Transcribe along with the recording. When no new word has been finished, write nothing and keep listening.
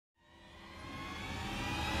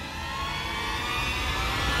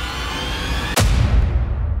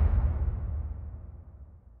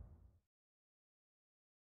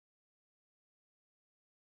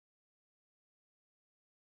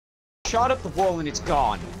shot up the wall and it's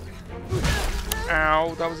gone.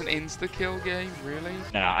 Ow, that was an insta-kill game, really?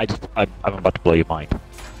 Nah, I'm about to blow your mind.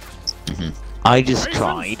 I just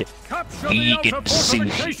tried vegan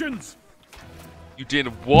sushi. You did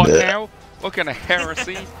what now? What kind of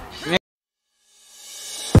heresy?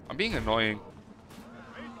 I'm being annoying.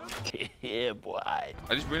 Yeah, boy. I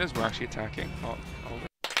just realized we're actually attacking. Oh.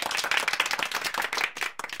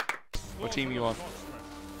 What team are you on?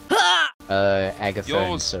 Agatha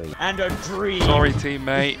Yours. and Zoe. And a dream! Sorry,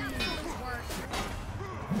 teammate.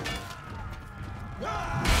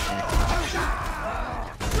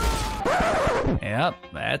 Yep,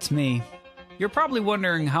 that's me. You're probably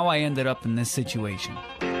wondering how I ended up in this situation.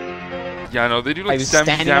 Yeah, no, they do I like was 70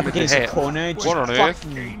 standing up damage a against a hit. corner, What on earth?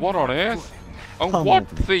 What on earth? Oh, Pummeled. what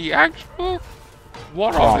the actual?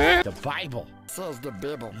 What on earth? The Bible says the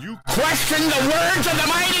Bible. You Question the words of the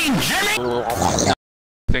mighty Jimmy!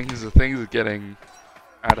 Things are getting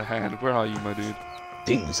out of hand. Where are you, my dude?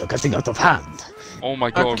 Things are getting out of hand. Oh my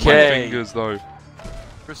god, Okay. my fingers though.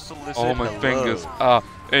 Crystal Oh my fingers.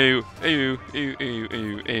 Ew, ew, ew, ew,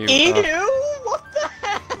 ew, ew. Ew! What the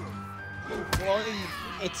heck? Well,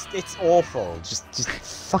 it's awful. Just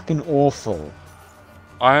fucking awful.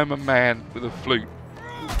 I am a man with a flute.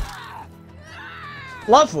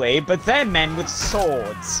 Lovely, but they're men with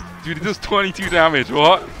swords. Dude, it does 22 damage,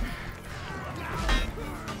 what?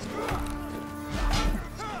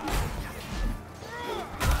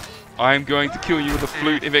 I'm going to kill you with a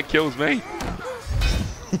flute if it kills me.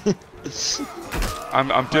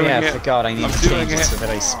 I'm doing yeah, it. I forgot I need I'm to doing change it it. so that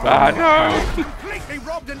I spawn. No!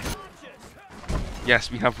 Yes,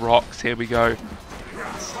 we have rocks. Here we go.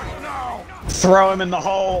 Throw him in the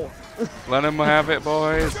hole! Let him have it,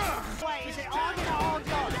 boys.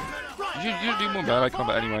 You do more melee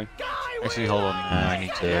combat anyway. Actually, hold on. I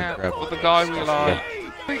need to Yeah, grab with the guy we like.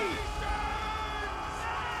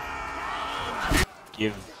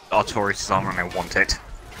 Give Artorias his armor and I want it.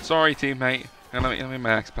 Sorry, teammate. And let me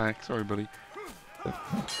max back. Sorry, buddy.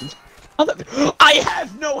 I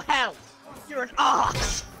have no health! You're an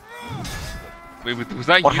ox! Wait, was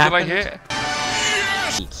that What you that I happened?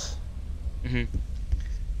 hit?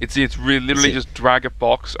 It's really literally just drag a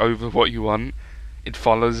box over what you want. It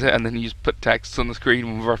follows it, and then you just put text on the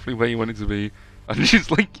screen roughly where you want it to be, and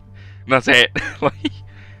just like, and that's it. Like,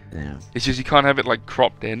 Yeah. it's just you can't have it like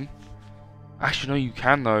cropped in. Actually, no, you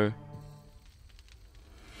can though.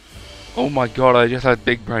 Oh my god, I just had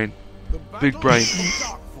big brain. Big brain.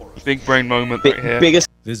 Big brain moment right here. Biggest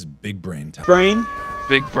This is big brain time. brain?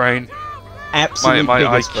 Big brain. Absolute My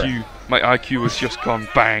biggest IQ. brain. My IQ has just gone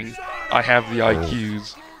bang. I have the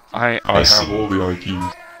IQs. I have all the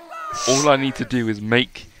IQs. All I need to do is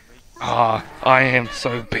make. I am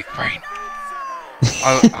so big brain.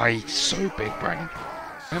 I so big brain.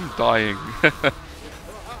 I'm dying.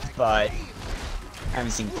 But I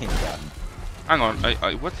haven't seen kindergarten. Hang on.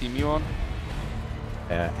 What team are you on?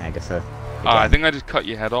 Agatha. I think I just cut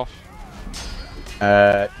your head off.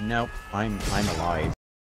 Nope. I'm alive.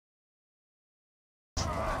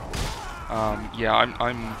 Yeah,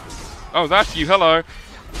 I'm. Oh, that's you. Hello.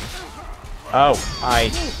 Oh, hi.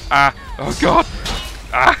 Oh god.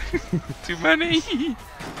 Too many.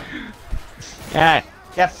 Yeah,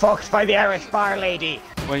 get fucked by the Irish bar lady.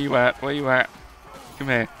 Where you at? Where you at? Come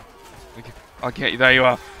here. Okay, I'll get you. There you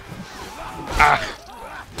are.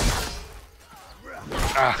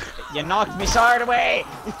 You knocked me sword away.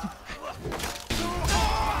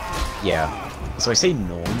 Yeah. So I say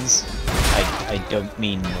norns. I don't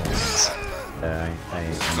mean norns.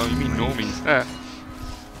 No, you mean normies.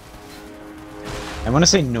 I want to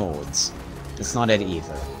say Nords. It's not it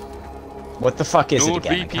either. What the fuck is it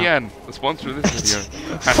again? NordVPN, the sponsor of this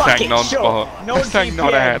video. Fucking non-spot. sure. Hashtag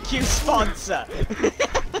not ad. NordVPN, Q sponsor.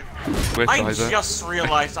 Which I either. just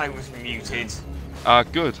realised I was muted.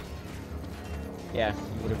 Good. Yeah,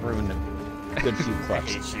 you would have ruined a good few I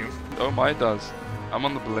clips. hate you. Oh my, it does. I'm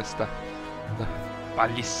on the ballista. The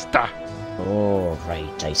ballista. Oh,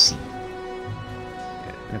 right, I see.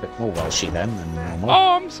 A bit more Welshy then than normal.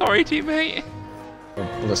 Oh, I'm sorry, teammate.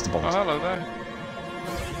 Ballista Oh, bolt. hello there.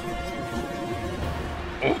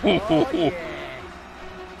 Oh.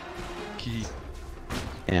 Key.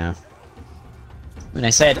 Yeah. When I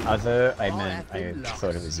said other, I meant I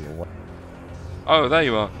thought it was you. Oh, there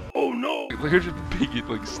you are. Oh no! Look at how big it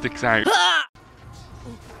like sticks out.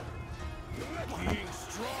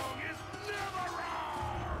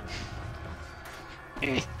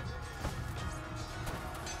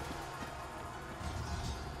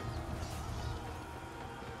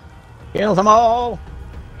 Kill them all!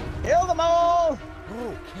 Kill them all!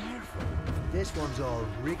 Oh, careful. This one's all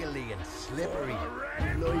wriggly and slippery.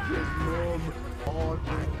 Like his mum.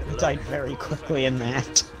 I died very quickly in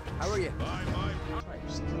that. How are you?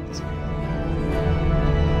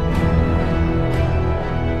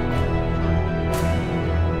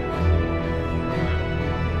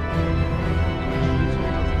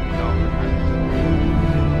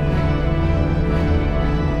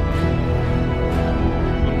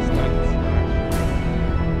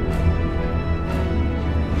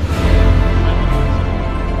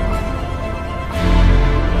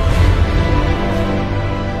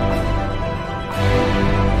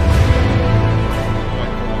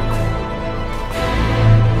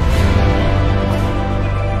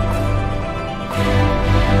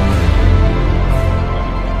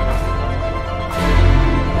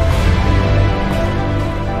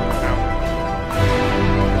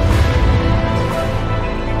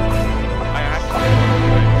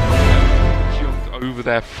 Over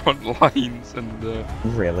their front lines and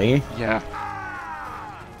Really? yeah.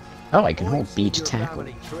 Oh, I can hold B to tackle.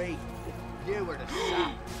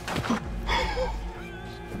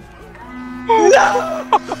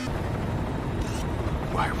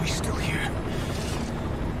 Why are we still here?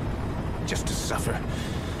 Just to suffer.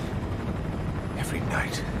 Every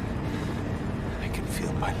night, I can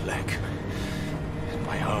feel my leg, and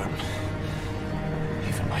my arm,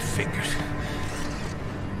 even my fingers.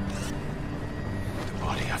 The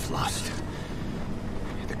body I've lost,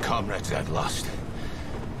 the comrades I've lost,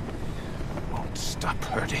 won't stop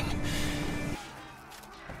hurting.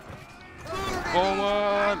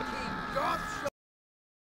 Forward!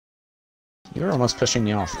 You're almost pushing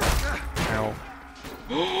me off. Ow.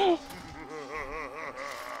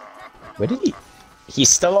 Where did he? He's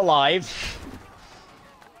still alive.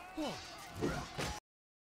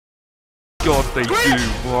 God, they do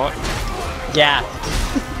what? Yeah.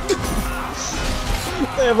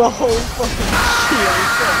 They have a whole fucking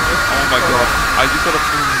Oh my god, I just got a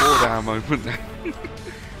full more down moment there.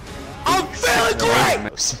 I'm feeling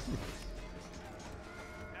great! shield.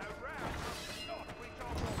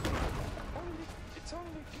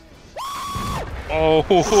 Oh,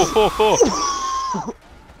 ho, ho, ho, ho.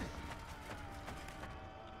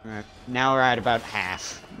 Now we're at about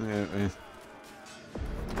half.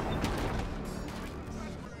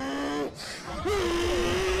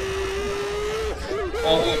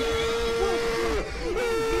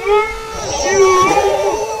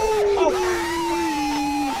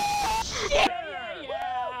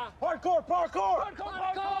 Parkour! Parkour!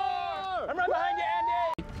 Parkour! I'm right behind you,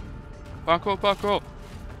 Andy! Parkour, parkour.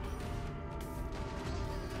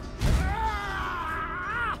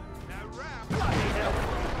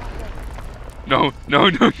 No, no,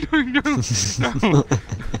 no, no, no, no,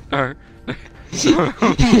 no,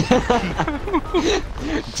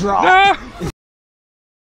 Drop! no.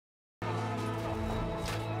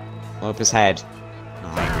 Blow up his head.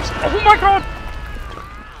 Oh my god!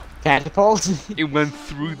 Catapult! It went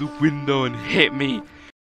through the window and hit me.